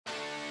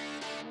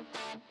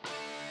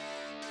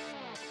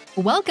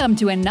Welcome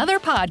to another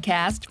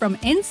podcast from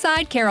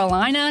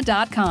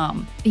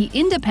InsideCarolina.com, the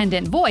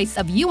independent voice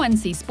of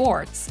UNC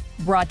Sports.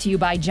 Brought to you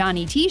by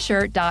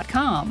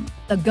JohnnyT-shirt.com,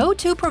 the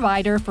go-to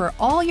provider for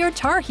all your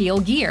Tar Heel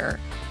gear.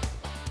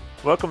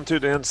 Welcome to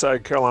the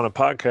Inside Carolina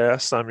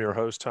Podcast. I'm your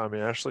host, Tommy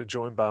Ashley,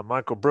 joined by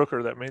Michael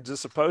Brooker. That means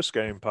it's a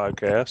Postgame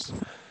Podcast.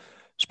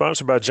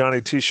 Sponsored by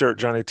Johnny T-shirt,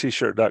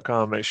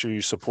 JohnnyT-shirt.com. Make sure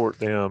you support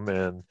them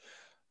and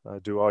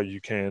do all you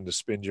can to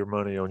spend your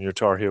money on your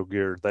Tar Heel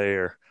gear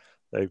there.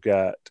 They've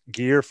got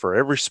gear for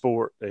every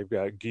sport. They've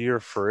got gear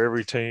for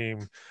every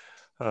team,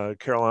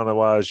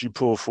 Carolina-wise, you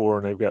pull for,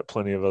 and they've got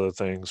plenty of other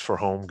things for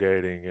home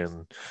gating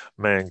and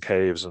man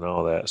caves and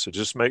all that. So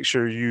just make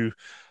sure you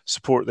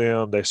support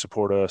them. They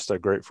support us. They're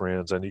great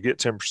friends. And you get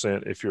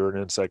 10% if you're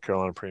an Inside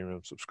Carolina Premium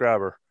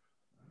subscriber.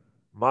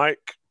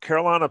 Mike,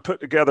 Carolina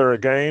put together a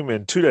game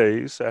in 2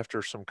 days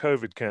after some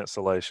COVID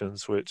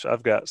cancellations, which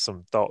I've got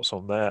some thoughts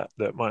on that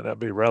might not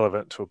be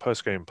relevant to a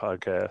postgame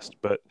podcast.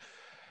 But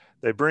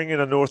they bring in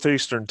a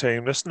Northeastern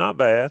team that's not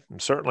bad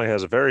and certainly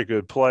has a very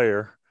good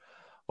player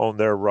on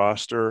their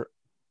roster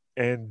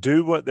and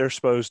do what they're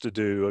supposed to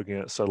do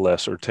against a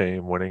lesser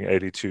team, winning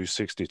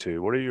 82-62.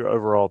 What are your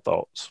overall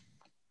thoughts?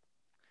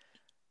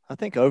 I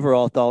think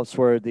overall thoughts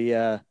were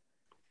the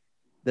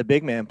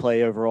big man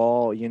play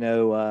overall.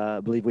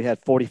 I believe we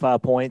had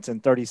 45 points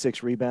and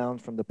 36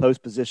 rebounds from the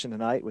post position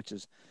tonight, which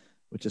is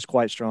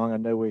quite strong. I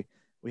know we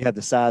had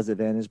the size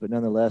advantage, but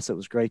nonetheless, it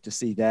was great to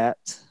see that.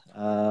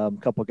 A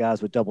couple of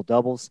guys with double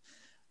doubles.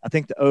 I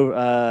think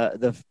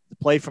the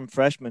play from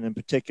freshmen in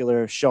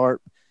particular,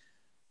 Sharp,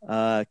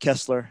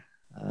 Kessler.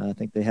 I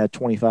think they had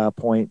 25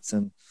 points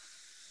and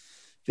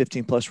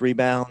 15 plus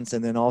rebounds,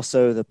 and then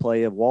also the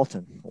play of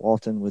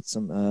Walton with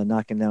some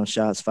knocking down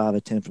shots, 5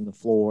 of 10 from the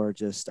floor.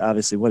 Just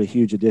obviously what a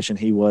huge addition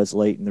he was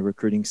late in the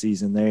recruiting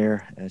season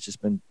there. And it's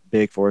just been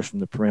big for us from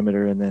the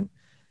perimeter. And then,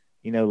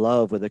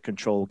 Love with a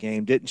control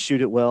game. Didn't shoot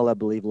it well. I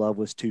believe Love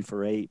was 2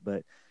 for 8,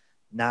 but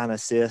 9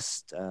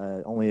 assists,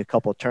 only a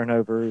couple of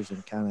turnovers,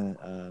 and kind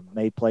of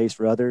made plays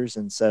for others.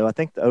 And so I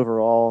think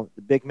the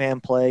big man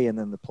play and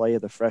then the play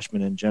of the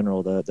freshmen in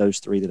general, those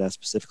three that I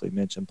specifically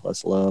mentioned,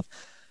 plus Love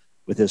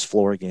with his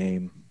floor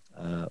game,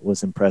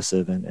 was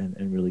impressive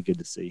and really good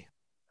to see.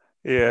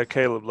 Yeah,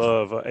 Caleb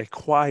Love, a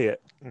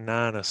quiet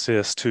 9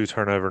 assists, 2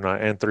 turnover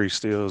night, and 3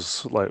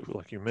 steals,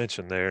 like you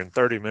mentioned there, in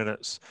 30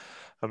 minutes.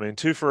 I mean,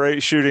 2 for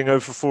 8 shooting, 0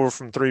 for 4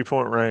 from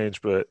three-point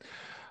range, but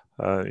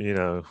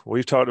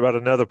we've talked about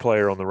another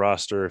player on the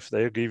roster. If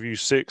they give you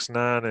 6,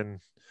 9,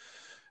 and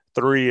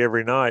 3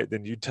 every night,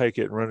 then you take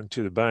it and run it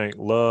to the bank.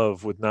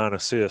 Love with 9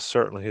 assists,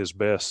 certainly his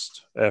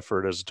best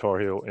effort as a Tar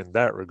Heel in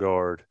that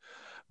regard,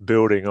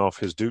 building off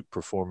his Duke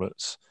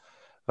performance.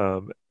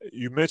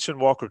 You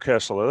mentioned Walker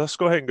Kessler. Let's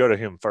go ahead and go to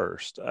him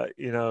first.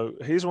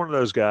 He's one of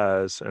those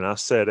guys, and I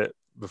said it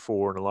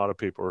before, and a lot of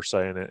people are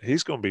saying it.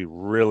 He's going to be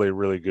really,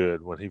 really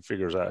good when he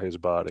figures out his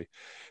body.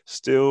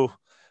 Still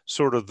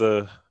sort of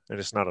and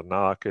it's not a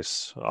knock,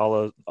 it's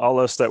all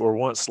us that were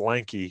once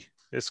lanky.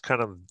 It's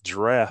kind of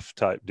draft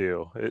type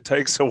deal. It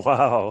takes a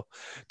while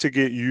to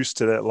get used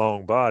to that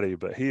long body,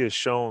 but he has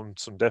shown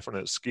some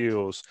definite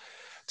skills.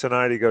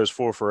 Tonight he goes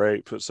 4 for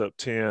 8, puts up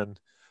 10,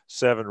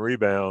 7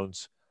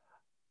 rebounds.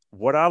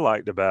 What I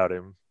liked about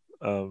him,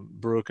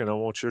 Brooke, and I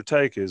want your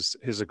take, is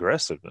his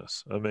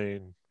aggressiveness. I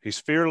mean, he's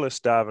fearless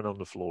diving on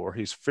the floor.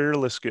 He's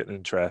fearless getting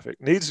in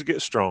traffic. Needs to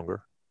get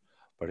stronger,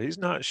 but he's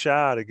not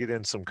shy to get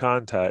in some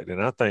contact.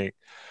 And I think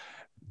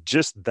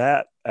just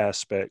that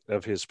aspect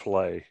of his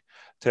play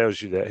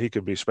tells you that he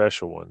could be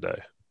special one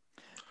day.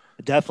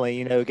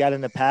 Definitely, got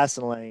in the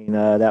passing lane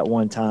that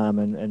one time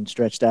and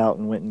stretched out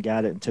and went and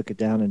got it and took it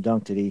down and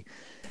dunked it.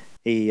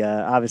 He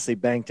obviously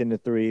banked into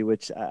 3,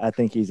 which I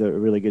think he's a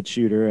really good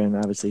shooter, and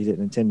obviously he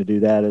didn't intend to do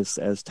that,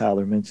 as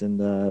Tyler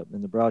mentioned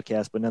in the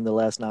broadcast, but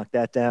nonetheless knocked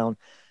that down.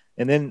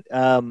 And then,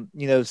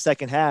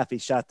 second half, he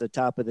shot the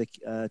top of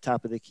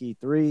the key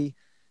 3,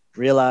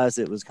 realized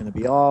it was going to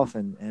be off,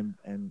 and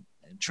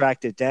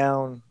tracked it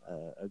down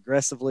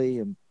aggressively,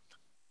 and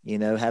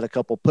had a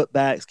couple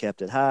putbacks,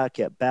 kept it high,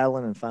 kept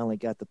battling, and finally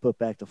got the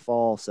putback to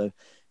fall. So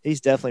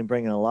he's definitely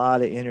bringing a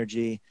lot of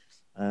energy.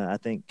 I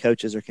think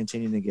coaches are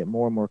continuing to get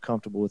more and more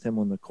comfortable with him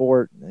on the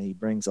court. He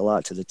brings a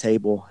lot to the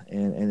table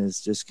and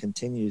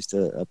continues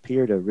to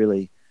appear to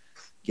really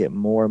get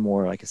more and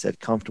more, like I said,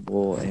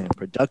 comfortable and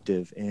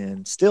productive,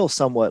 and still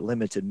somewhat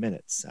limited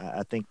minutes.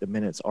 I think the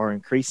minutes are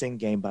increasing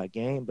game by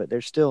game, but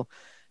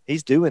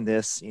he's doing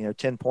this,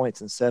 10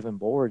 points and 7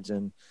 boards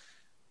and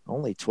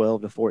only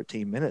 12 to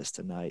 14 minutes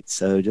tonight.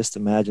 So just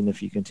imagine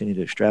if you continue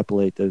to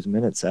extrapolate those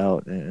minutes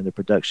out and the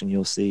production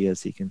you'll see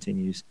as he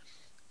continues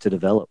to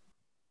develop.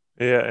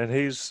 Yeah, and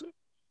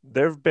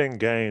there have been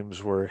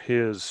games where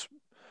he's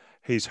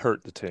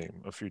hurt the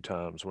team a few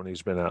times when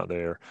he's been out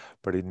there,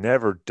 but he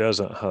never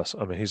doesn't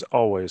hustle. I mean, he's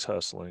always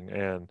hustling.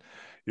 And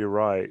you're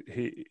right.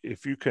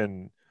 If you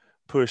can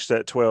push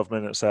that 12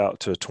 minutes out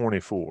to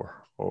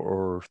 24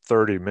 or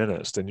 30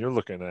 minutes, then you're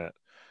looking at,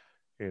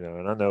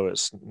 and I know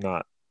it's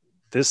not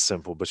this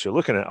simple, but you're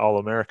looking at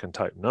All-American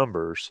type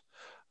numbers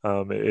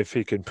if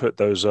he can put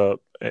those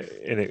up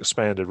in an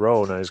expanded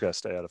role. Now he's got to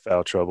stay out of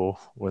foul trouble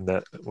when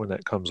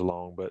that comes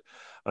along. But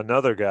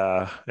another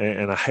guy,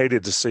 and I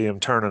hated to see him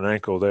turn an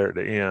ankle there at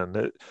the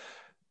end.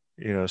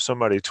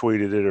 Somebody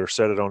tweeted it or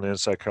said it on the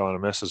Inside Carolina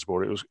message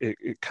board.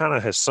 It kind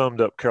of has summed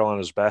up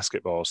Carolina's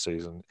basketball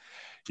season.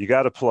 You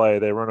got to play.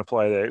 They run a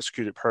play. They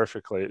execute it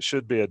perfectly. It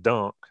should be a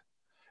dunk.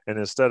 And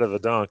instead of a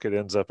dunk, it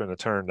ends up in a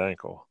turned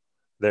ankle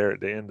there at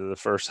the end of the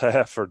first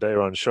half for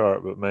Day'Ron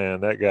Sharpe. But,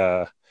 man, that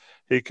guy,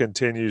 he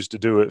continues to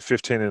do it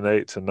 15 and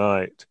 8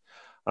 tonight.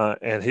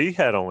 And he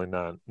had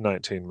only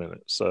 19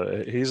 minutes.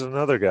 So he's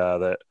another guy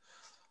that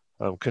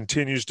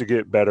continues to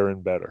get better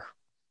and better.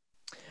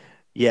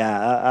 Yeah,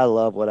 I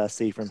love what I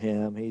see from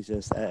him. He's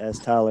just, as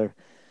Tyler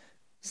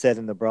said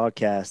in the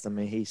broadcast, I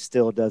mean, he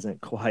still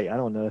doesn't quite – I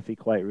don't know if he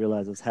quite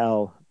realizes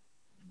how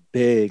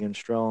big and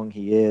strong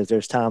he is.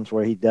 There's times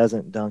where he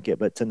doesn't dunk it,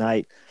 but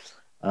tonight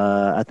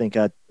I think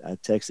I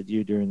texted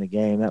you during the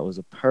game. That was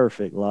a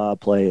perfect lob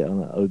play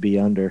on the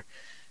OB under,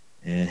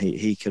 and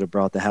he could have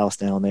brought the house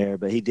down there.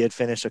 But he did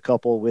finish a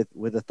couple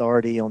with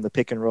authority on the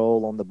pick and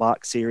roll on the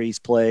box series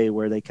play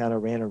where they kind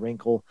of ran a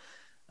wrinkle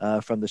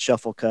from the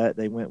shuffle cut.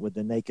 They went with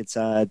the naked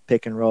side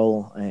pick and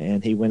roll,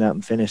 and he went up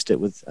and finished it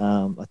with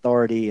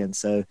authority. And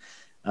so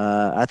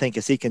I think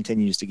as he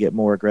continues to get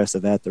more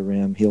aggressive at the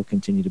rim, he'll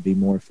continue to be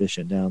more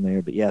efficient down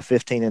there. But, yeah,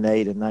 15 and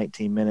 8 in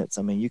 19 minutes.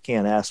 I mean, you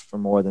can't ask for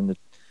more than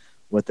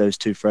what those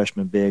two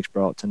freshman bigs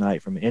brought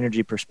tonight from an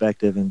energy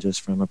perspective and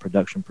just from a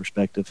production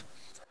perspective.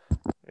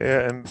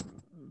 Yeah, and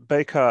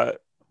Baycott,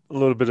 a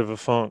little bit of a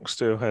funk,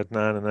 still had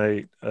 9 and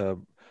 8.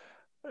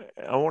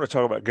 I want to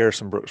talk about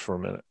Garrison Brooks for a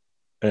minute.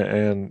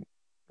 And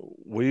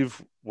we've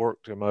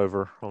worked him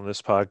over on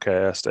this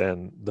podcast,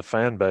 and the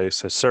fan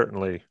base has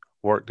certainly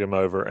worked him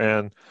over.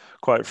 And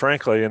quite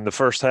frankly, in the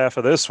first half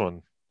of this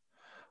one,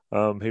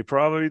 he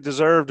probably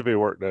deserved to be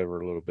worked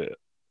over a little bit,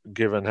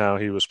 given how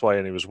he was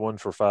playing. He was 1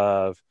 for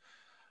 5,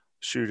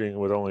 shooting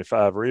with only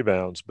 5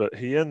 rebounds, but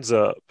he ends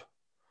up,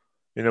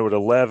 with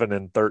 11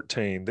 and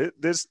 13.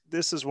 This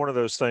is one of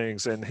those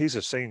things, and he's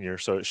a senior,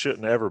 so it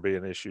shouldn't ever be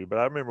an issue. But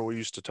I remember we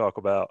used to talk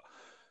about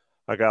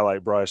a guy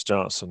like Bryce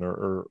Johnson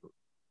or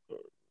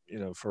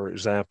for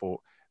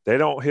example, they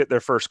don't hit their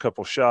first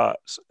couple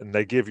shots and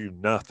they give you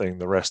nothing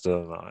the rest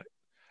of the night.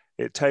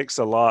 It takes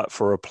a lot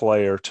for a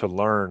player to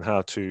learn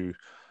how to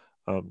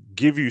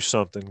give you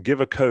something,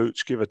 give a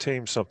coach, give a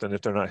team something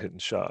if they're not hitting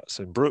shots.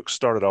 And Brooks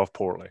started off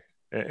poorly,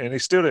 and he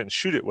still didn't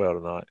shoot it well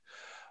tonight.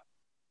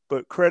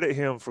 But credit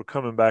him for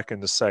coming back in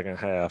the second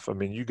half. I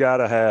mean, you got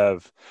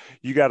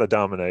to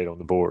dominate on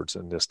the boards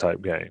in this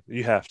type game.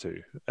 You have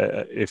to.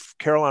 If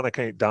Carolina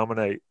can't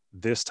dominate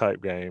this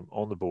type game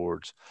on the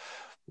boards,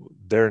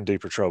 they're in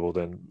deeper trouble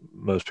than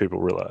most people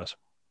realize.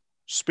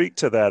 Speak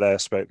to that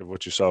aspect of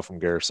what you saw from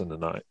Garrison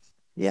tonight.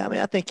 Yeah, I mean,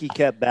 I think he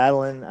kept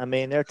battling. I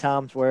mean, there are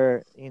times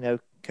where,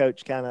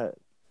 Coach kind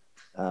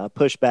of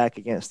pushed back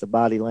against the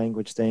body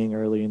language thing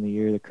early in the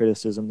year, the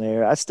criticism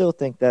there. I still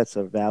think that's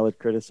a valid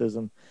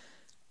criticism.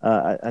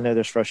 I know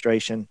there's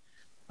frustration.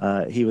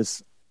 He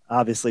was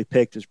obviously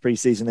picked as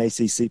preseason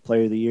ACC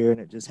Player of the Year, and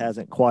it just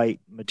hasn't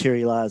quite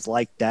materialized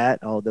like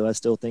that, although I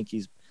still think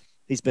he's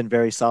been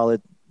very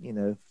solid,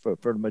 for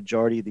the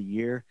majority of the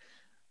year.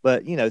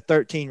 But,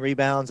 13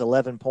 rebounds,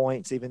 11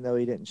 points, even though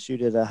he didn't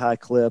shoot at a high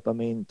clip. I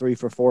mean, 3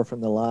 for 4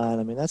 from the line.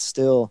 I mean, that's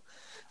still,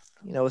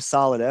 a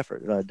solid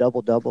effort.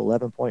 Double-double,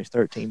 11 points,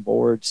 13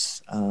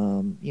 boards,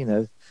 and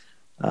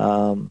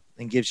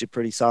gives you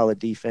pretty solid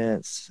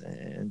defense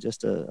and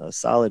just a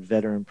solid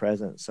veteran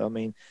presence. So, I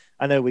mean,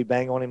 I know we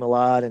bang on him a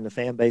lot and the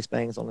fan base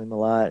bangs on him a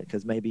lot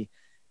because maybe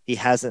he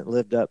hasn't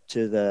lived up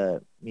to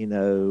the,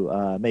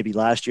 maybe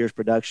last year's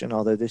production,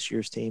 although this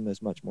year's team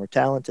is much more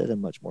talented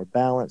and much more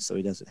balanced, so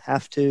he doesn't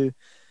have to.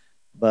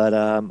 But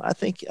I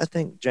think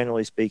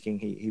generally speaking,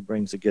 he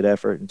brings a good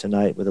effort, and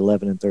tonight with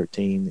 11 and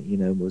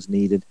 13, was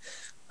needed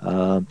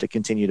to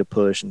continue to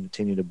push and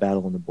continue to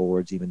battle on the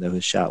boards, even though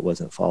his shot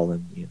wasn't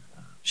falling,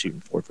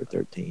 shooting 4 for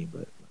 13.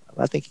 But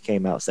I think he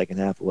came out second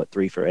half of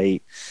 3 for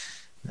 8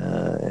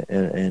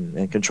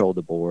 and controlled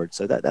the board.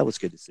 So that was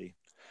good to see.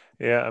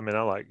 Yeah, I mean,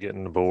 I like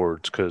getting the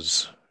boards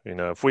because,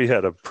 if we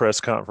had a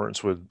press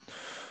conference with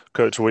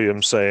Coach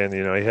Williams saying, he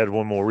had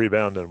one more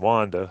rebound than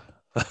Wanda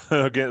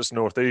against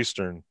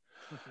Northeastern,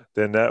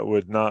 then that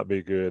would not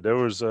be good. There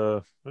was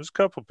a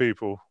couple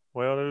people.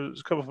 Well, there was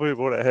a couple of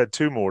people that had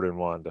 2 more than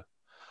Wanda.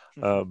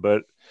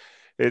 But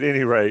at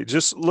any rate,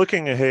 just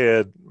looking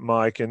ahead,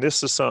 Mike, and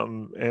this is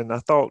something, and I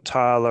thought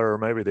Tyler or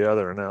maybe the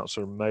other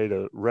announcer made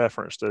a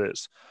reference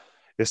that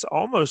it's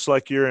almost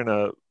like you're in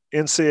a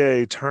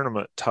NCAA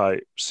tournament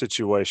type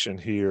situation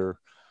here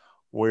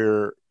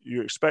where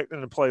you're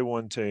expecting to play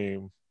one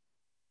team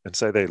and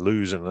say they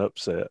lose in an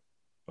upset.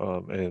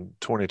 And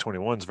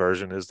 2021's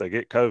version is they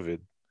get COVID.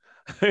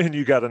 And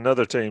you got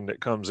another team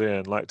that comes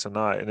in like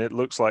tonight, and it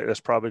looks like that's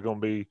probably going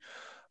to be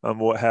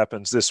what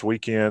happens this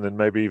weekend and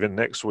maybe even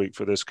next week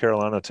for this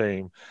Carolina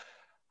team.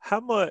 How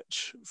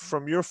much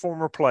from your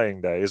former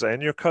playing days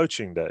and your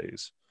coaching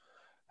days,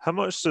 how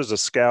much does a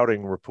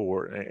scouting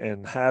report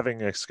and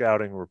having a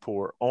scouting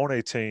report on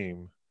a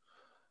team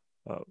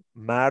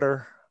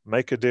matter,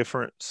 make a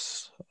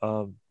difference,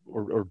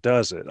 or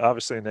does it?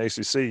 Obviously, in the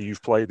ACC,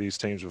 you've played these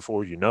teams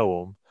before, you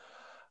know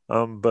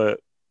them. But,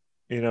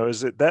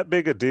 is it that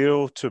big a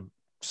deal to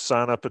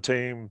sign up a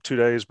team 2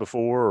 days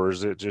before, or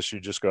is it just you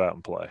just go out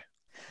and play?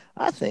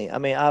 I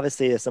mean,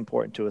 obviously it's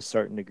important to a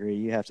certain degree.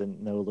 You have to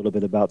know a little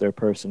bit about their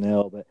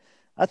personnel, but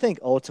I think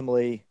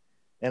ultimately,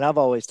 and I've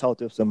always talked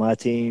to some of my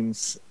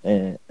teams,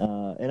 and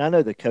I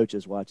know the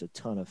coaches watch a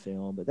ton of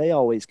film, but they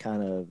always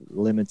kind of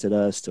limited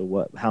us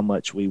to how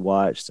much we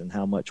watched and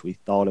how much we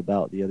thought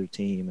about the other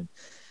team.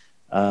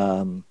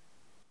 And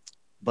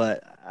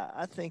but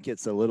I think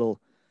it's a little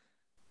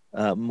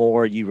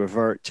more you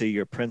revert to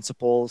your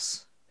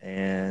principles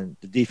and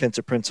the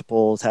defensive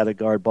principles, how to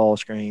guard ball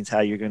screens, how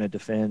you're going to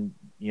defend,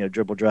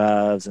 dribble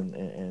drives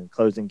and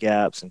closing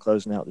gaps and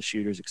closing out the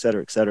shooters, et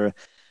cetera, et cetera.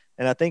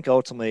 And I think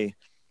ultimately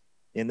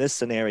in this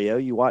scenario,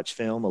 you watch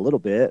film a little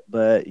bit,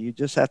 but you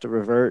just have to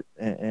revert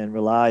and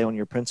rely on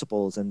your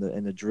principles and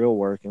the drill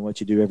work and what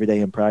you do every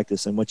day in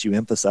practice and what you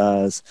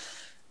emphasize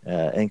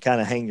and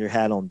kind of hang your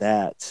hat on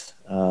that,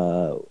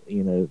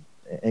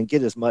 and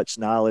get as much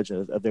knowledge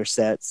of their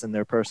sets and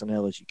their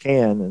personnel as you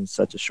can in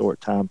such a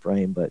short time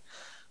frame. But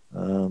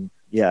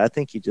I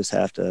think you just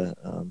have to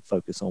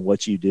focus on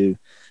what you do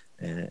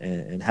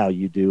and how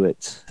you do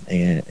it,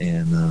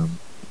 and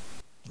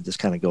just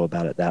kind of go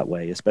about it that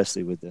way,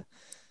 especially with the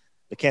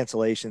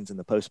cancellations and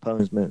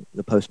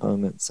the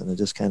postponements, and it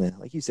just kind of,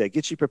 like you said,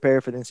 gets you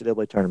prepared for the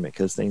NCAA tournament,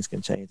 because things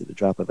can change at the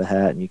drop of a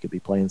hat, and you could be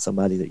playing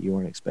somebody that you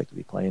weren't expected to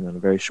be playing on a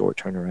very short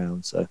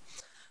turnaround. So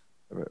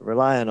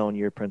relying on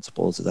your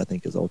principles I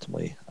think is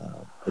ultimately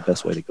the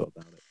best way to go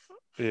about it.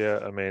 Yeah,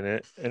 I mean,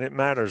 it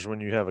matters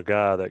when you have a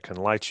guy that can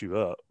light you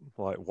up,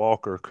 like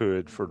Walker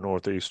could for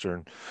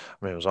Northeastern.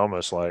 I mean, it was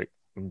almost like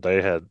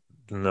they had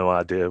no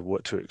idea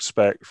what to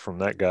expect from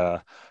that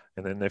guy.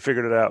 And then they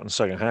figured it out in the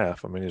second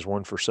half. I mean, he's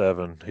 1 for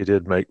 7. He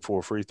did make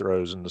 4 free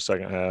throws in the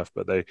second half,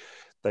 but they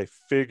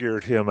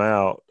figured him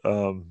out.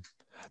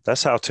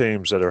 That's how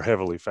teams that are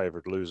heavily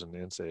favored lose in the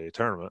NCAA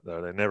tournament,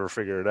 though. They never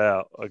figure it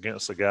out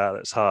against a guy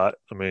that's hot.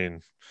 I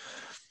mean,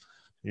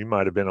 you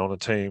might have been on a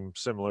team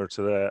similar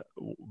to that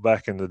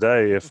back in the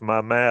day, if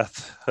my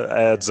math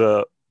adds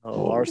up.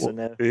 Oh,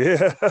 Arsenault.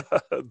 Yeah,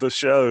 the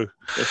show.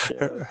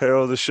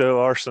 Hell, the show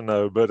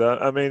Arsenault. But,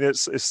 I mean,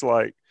 it's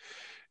like,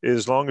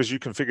 as long as you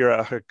can figure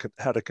out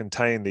how to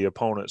contain the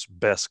opponent's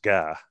best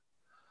guy,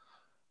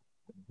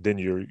 then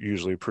you're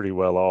usually pretty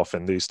well off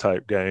in these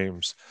type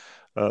games.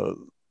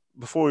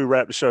 Before we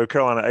wrap the show,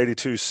 Carolina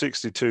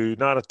 82-62,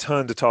 not a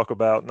ton to talk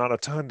about, not a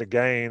ton to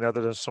gain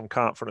other than some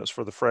confidence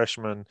for the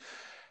freshmen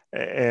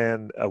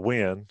and a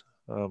win,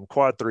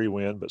 quad 3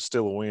 win, but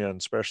still a win,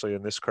 especially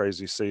in this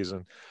crazy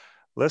season.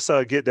 Let's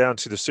get down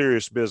to the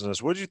serious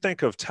business. What did you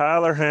think of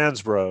Tyler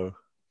Hansbrough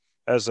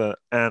as an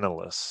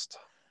analyst?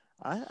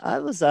 I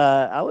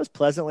was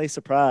pleasantly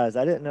surprised.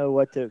 I didn't know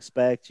what to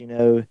expect.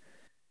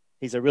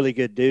 He's a really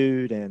good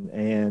dude, and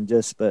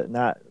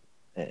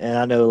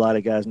I know a lot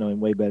of guys know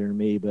him way better than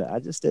me, but I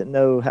just didn't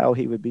know how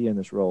he would be in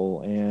this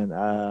role. And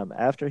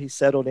after he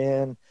settled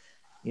in,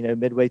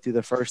 midway through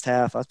the first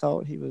half, I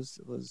thought he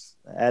was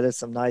added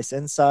some nice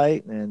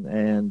insight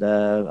and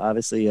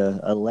obviously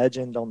a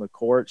legend on the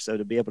court. So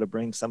to be able to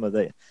bring some of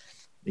the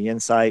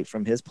insight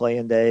from his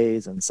playing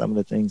days and some of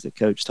the things that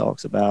coach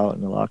talks about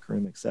in the locker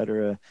room, et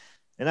cetera.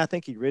 And I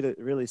think he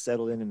really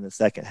settled in the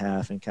second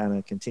half and kind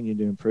of continued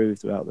to improve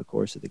throughout the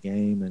course of the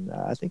game. And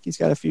I think he's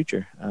got a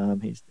future.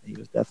 He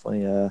was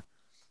definitely a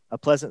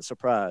pleasant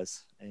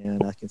surprise,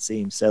 and I can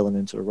see him settling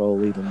into the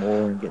role even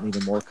more and getting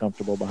even more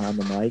comfortable behind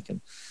the mic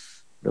and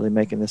really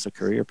making this a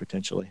career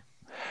potentially.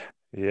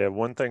 Yeah,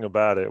 one thing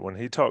about it, when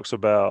he talks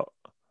about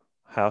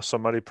how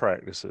somebody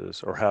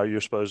practices or how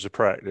you're supposed to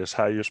practice,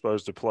 how you're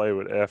supposed to play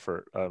with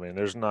effort, I mean,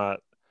 there's not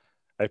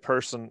a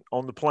person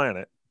on the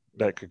planet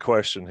that could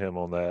question him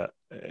on that.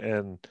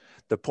 And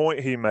the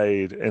point he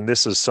made, and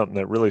this is something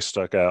that really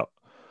stuck out,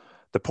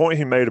 the point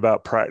he made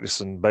about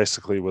practicing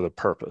basically with a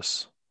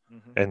purpose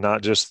and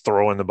not just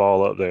throwing the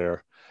ball up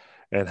there,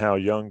 and how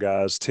young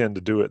guys tend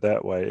to do it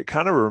that way. It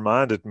kind of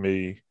reminded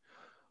me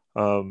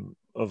of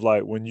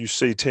like when you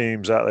see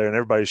teams out there and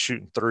everybody's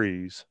shooting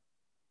threes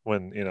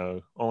when,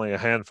 only a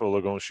handful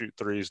are going to shoot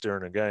threes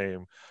during a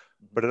game.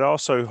 But it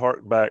also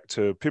harked back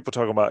to people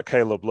talking about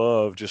Caleb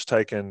Love just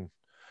taking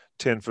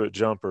 10-foot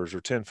jumpers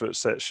or 10-foot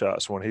set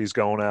shots when he's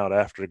gone out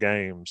after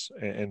games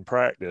and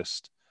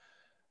practiced.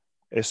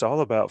 It's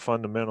all about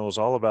fundamentals,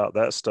 all about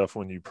that stuff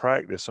when you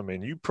practice. I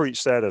mean, you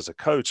preach that as a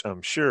coach,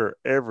 I'm sure,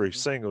 every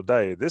single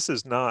day. This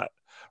is not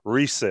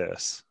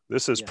recess.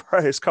 This is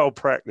it's called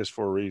practice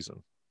for a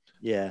reason.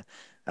 Yeah,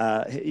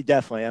 he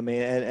definitely. I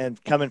mean,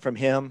 and coming from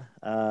him,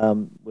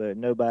 where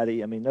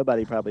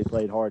nobody probably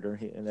played harder,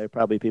 and there are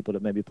probably people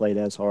that maybe played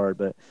as hard.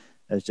 But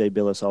as Jay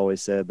Billis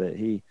always said, that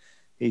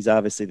he's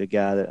obviously the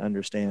guy that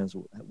understands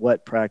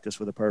what practice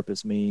with a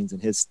purpose means,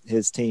 and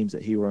his teams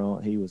that he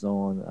was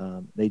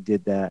on, they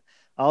did that.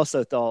 I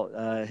also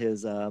thought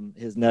his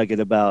nugget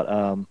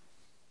about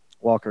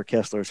Walker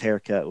Kessler's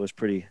haircut was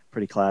pretty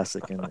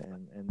classic and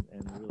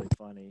really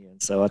funny.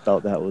 And so I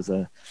thought that was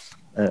a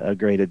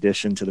great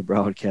addition to the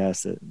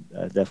broadcast. That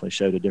definitely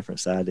showed a different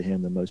side to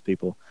him than most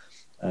people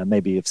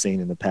maybe have seen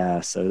in the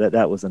past. So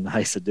that was a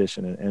nice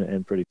addition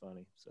and pretty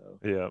funny. So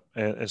yeah,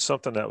 and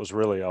something that was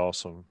really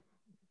awesome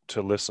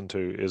to listen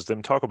to is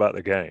them talk about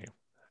the game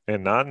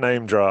and not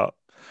name drop,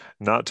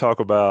 not talk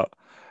about,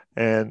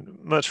 and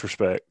much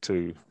respect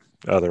to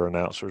other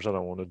announcers. I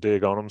don't want to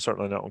dig on them.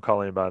 Certainly not want to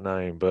call anybody by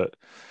name, but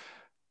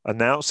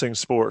announcing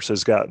sports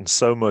has gotten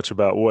so much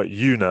about what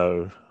you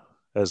know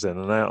as an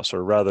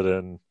announcer rather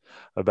than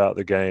about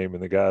the game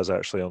and the guys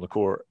actually on the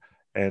court.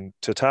 And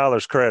to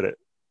Tyler's credit,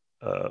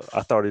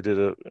 I thought he did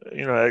a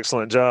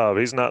excellent job.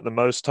 He's not the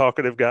most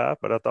talkative guy,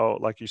 but I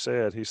thought, like you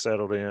said, he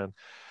settled in.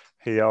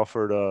 He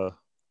offered a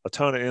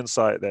ton of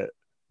insight that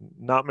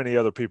not many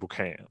other people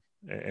can.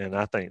 And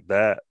I think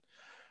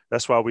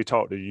that's why we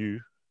talked to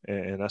you,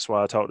 and that's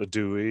why I talked to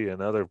Dewey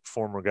and other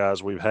former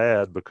guys we've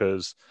had,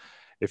 because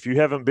if you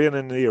haven't been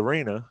in the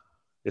arena,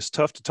 it's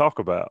tough to talk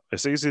about.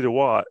 It's easy to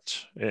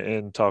watch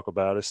and talk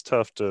about. It's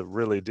tough to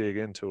really dig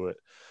into it.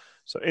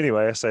 So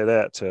anyway, I say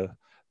that to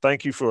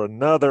thank you for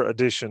another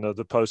edition of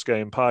the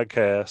Postgame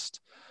Podcast.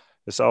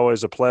 It's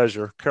always a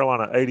pleasure.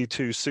 Carolina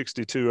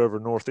 82-62 over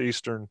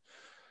Northeastern.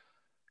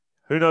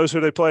 Who knows who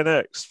they play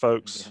next,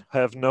 folks?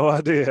 Yeah. Have no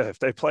idea. If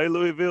they play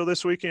Louisville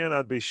this weekend,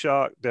 I'd be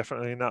shocked.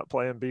 Definitely not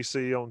playing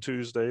BC on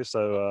Tuesday.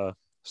 So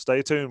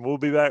stay tuned. We'll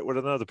be back with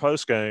another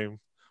postgame.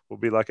 We'll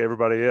be like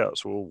everybody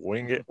else. We'll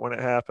wing it when it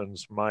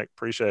happens. Mike,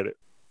 appreciate it.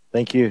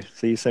 Thank you.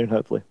 See you soon,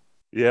 hopefully.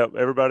 Yep.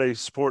 Everybody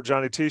support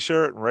Johnny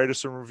T-shirt and rate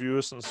us and review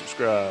us and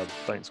subscribe.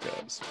 Thanks,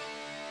 guys.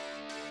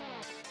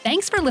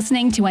 Thanks for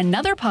listening to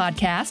another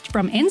podcast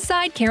from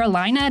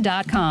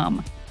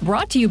InsideCarolina.com.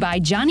 Brought to you by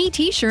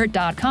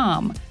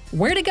JohnnyT-shirt.com.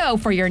 Where to go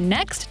for your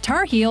next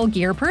Tar Heel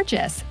gear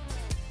purchase.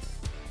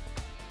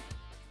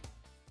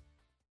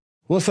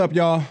 What's up,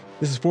 y'all?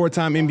 This is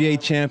four-time NBA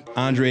champ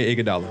Andre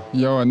Iguodala.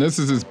 Yo, and this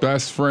is his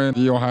best friend,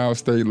 the Ohio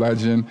State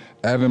legend,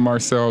 Evan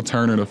Marcel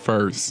Turner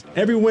I.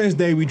 Every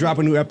Wednesday, we drop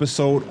a new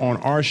episode on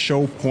our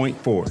show, Point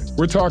Forward.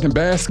 We're talking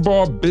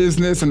basketball,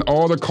 business, and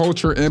all the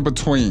culture in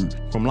between.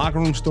 From locker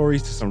room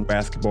stories to some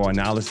basketball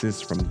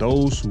analysis from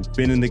those who've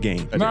been in the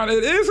game. Nah,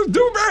 it is a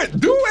dude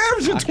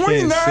averaging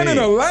 29 and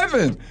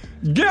 11.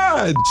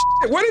 God,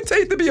 what did it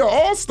take to be an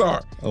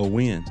all-star? A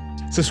win.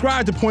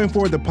 Subscribe to Point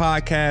Forward, the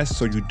podcast,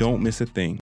 so you don't miss a thing.